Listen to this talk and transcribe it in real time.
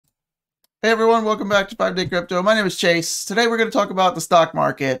Hey everyone, welcome back to 5 Day Crypto. My name is Chase. Today we're going to talk about the stock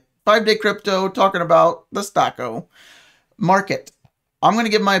market. 5 Day Crypto, talking about the stocko market. I'm going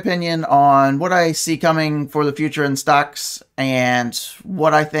to give my opinion on what I see coming for the future in stocks and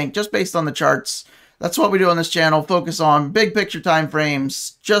what I think just based on the charts. That's what we do on this channel. Focus on big picture time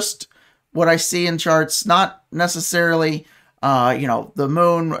frames, just what I see in charts, not necessarily the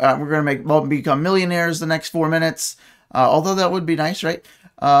moon. We're going to become millionaires the next 4 minutes. Although that would be nice, right?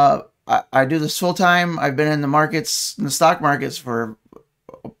 I do this full time. I've been in the stock markets for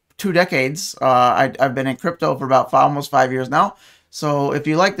 2 decades. I've been in crypto for about almost 5 years now. So if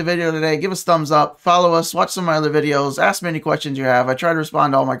you like the video today, give us a thumbs up, follow us, watch some of my other videos, ask me any questions you have. I try to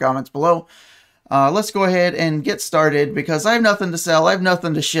respond to all my comments below. Let's go ahead and get started because I have nothing to sell. I have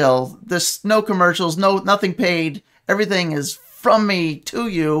nothing to shill. There's no commercials, nothing paid. Everything is from me to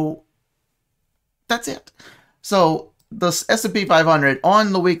you. That's it. So the S&P 500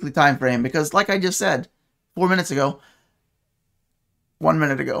 on the weekly time frame, because like I just said 4 minutes ago, 1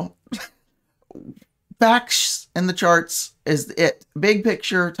 minute ago, facts in the charts is it. Big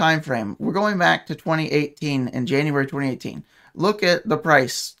picture time frame. We're going back to 2018 in January 2018. Look at the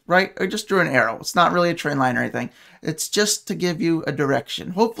price, right? I just drew an arrow. It's not really a trend line or anything. It's just to give you a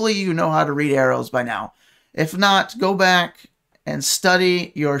direction. Hopefully you know how to read arrows by now. If not, go back and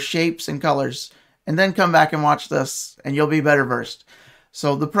study your shapes and colors and then come back and watch this and you'll be better versed.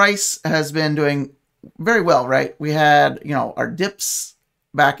 So the price has been doing very well, right? We had, our dips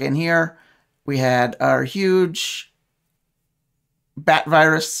back in here. We had our huge bat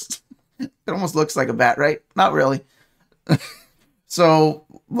virus. It almost looks like a bat, right? Not really. So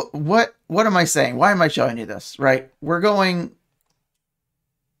what am I saying? Why am I showing you this, right? We're going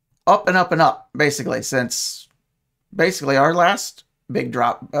up and up and up, basically, since basically our last big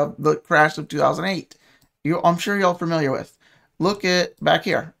drop of the crash of 2008. I'm sure y'all familiar with. Look at back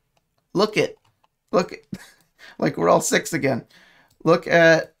here. Look at like we're all six again. Look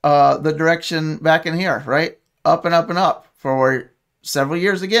at the direction back in here, right? Up and up and up for several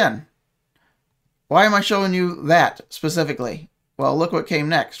years again. Why am I showing you that specifically? Well, look what came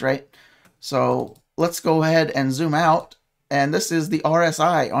next, right? So let's go ahead and zoom out. And this is the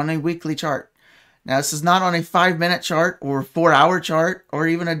RSI on a weekly chart. Now, this is not on a 5-minute chart or 4-hour chart or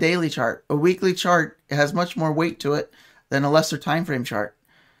even a daily chart. A weekly chart has much more weight to it than a lesser time frame chart.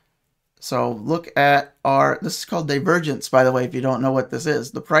 So look at this is called divergence, by the way, if you don't know what this is.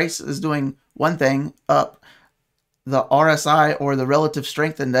 The price is doing one thing up. The RSI, or the relative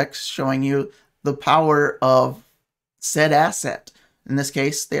strength index, showing you the power of said asset. In this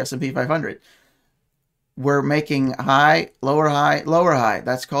case, the S&P 500. We're making high, lower high, lower high.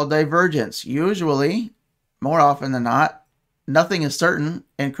 That's called divergence. Usually, more often than not, nothing is certain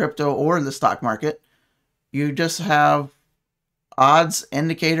in crypto or the stock market. You just have odds,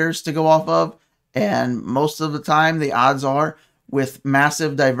 indicators to go off of, and most of the time the odds are with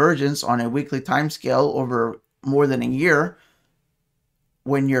massive divergence on a weekly time scale over more than a year.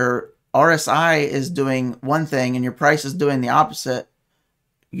 When your RSI is doing one thing and your price is doing the opposite,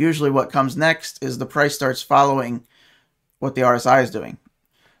 usually what comes next is the price starts following what the RSI is doing.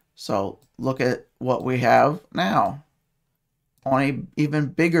 So look at what we have now on a even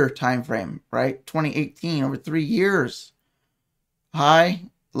bigger time frame, right? 2018, over 3 years. High,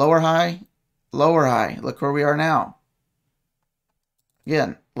 lower high, lower high. Look where we are now.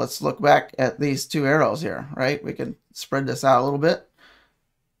 Again, let's look back at these two arrows here, right? We can spread this out a little bit.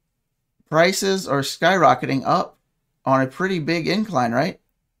 Prices are skyrocketing up on a pretty big incline, right?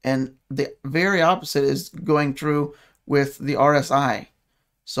 And the very opposite is going true with the RSI.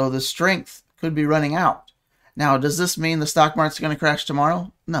 So the strength could be running out. Now, does this mean the stock market's going to crash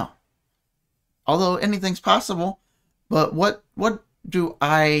tomorrow? No. Although anything's possible. But what do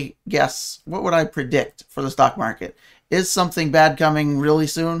I guess? What would I predict for the stock market? Is something bad coming really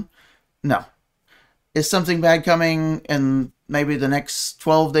soon? No. Is something bad coming in maybe the next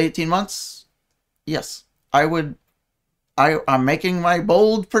 12 to 18 months? Yes. I'm making my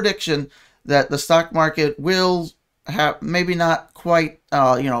bold prediction that the stock market will have, maybe not quite,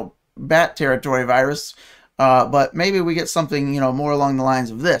 bat territory virus, but maybe we get something, more along the lines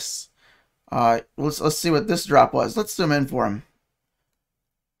of this. Let's see what this drop was. Let's zoom in for him.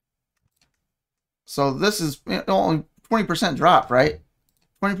 So this is only 20% drop, right?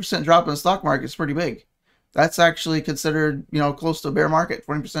 20% drop in the stock market is pretty big. That's actually considered, close to a bear market.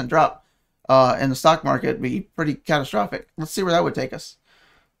 20% drop in the stock market would be pretty catastrophic. Let's see where that would take us.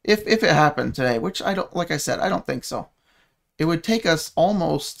 If it happened today, which I don't, like I said, I don't think so. It would take us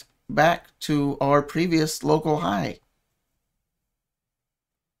almost back to our previous local high.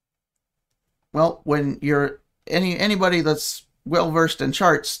 Well, when you're anybody that's well versed in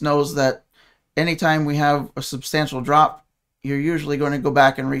charts knows that anytime we have a substantial drop, you're usually going to go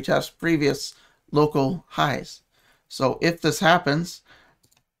back and retest previous local highs. So if this happens,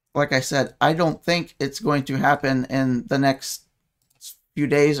 like I said, I don't think it's going to happen in the next few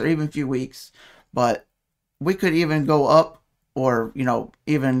days or even few weeks, but we could even go up, or, you know,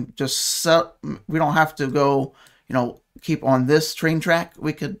 even just sell. We don't have to go, you know, keep on this train track.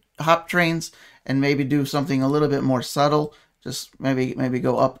 We could hop trains and maybe do something a little bit more subtle. Just maybe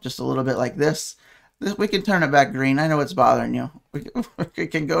go up just a little bit like this. We can turn it back green. I know it's bothering you. We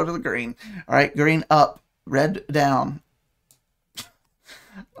can go to the green. All right, green up, red down.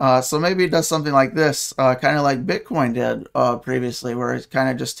 So maybe it does something like this, kind of like Bitcoin did previously, where it kind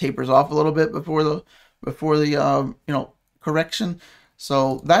of just tapers off a little bit before the you know, correction.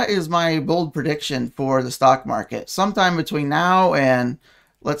 So that is my bold prediction for the stock market. Sometime between now and,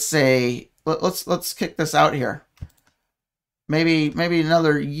 let's say, let's kick this out here. Maybe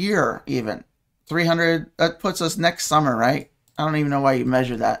another year even. 300, that puts us next summer, right? I don't even know why you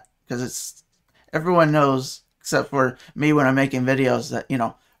measure that, because it's, everyone knows except for me when I'm making videos that, you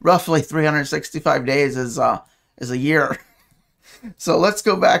know, roughly 365 days is a year. So let's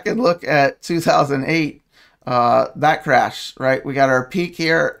go back and look at 2008, that crash, right? We got our peak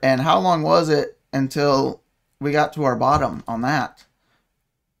here, and how long was it until we got to our bottom on that?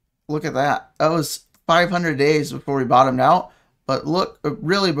 Look at that. That was 500 days before we bottomed out, but look,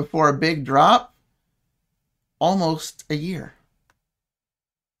 really before a big drop, almost a year.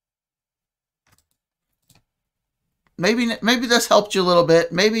 Maybe this helped you a little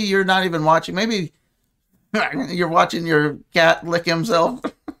bit. Maybe you're not even watching. Maybe you're watching your cat lick himself.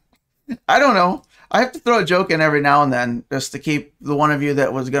 I don't know. I have to throw a joke in every now and then just to keep the one of you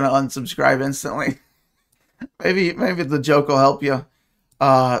that was going to unsubscribe instantly. maybe the joke will help you.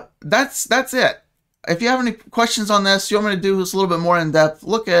 That's it. If you have any questions on this, you want me to do this a little bit more in depth,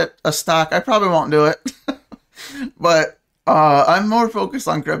 look at a stock. I probably won't do it. But I'm more focused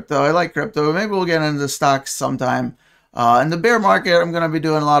on crypto. I like crypto. Maybe we'll get into stocks sometime. In the bear market, I'm going to be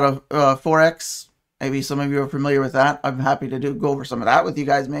doing a lot of Forex. Maybe some of you are familiar with that. I'm happy to go over some of that with you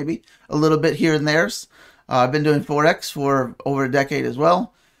guys, maybe a little bit here and there. I've been doing Forex for over a decade as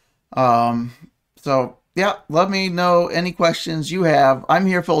well. So, yeah, let me know any questions you have. I'm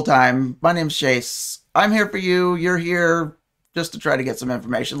here full time. My name's Chase. I'm here for you. You're here just to try to get some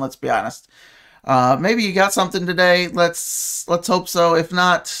information, let's be honest. Maybe you got something today. Let's hope so. If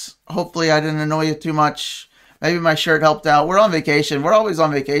not, hopefully I didn't annoy you too much. Maybe my shirt helped out. We're on vacation. We're always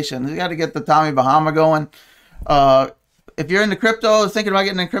on vacation. You got to get the Tommy Bahama going. If you're into crypto, thinking about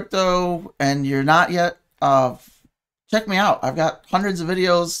getting in crypto, and you're not yet, check me out. I've got hundreds of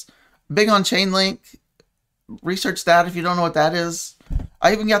videos. Big on Chainlink. Research that if you don't know what that is.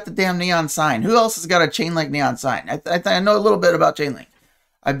 I even got the damn neon sign. Who else has got a Chainlink neon sign? I know a little bit about Chainlink.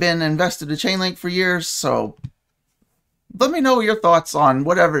 I've been invested in Chainlink for years, so let me know your thoughts on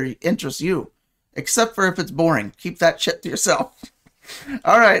whatever interests you, except for if it's boring. Keep that shit to yourself.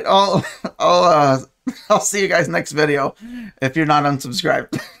 All right, I'll see you guys next video if you're not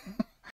unsubscribed.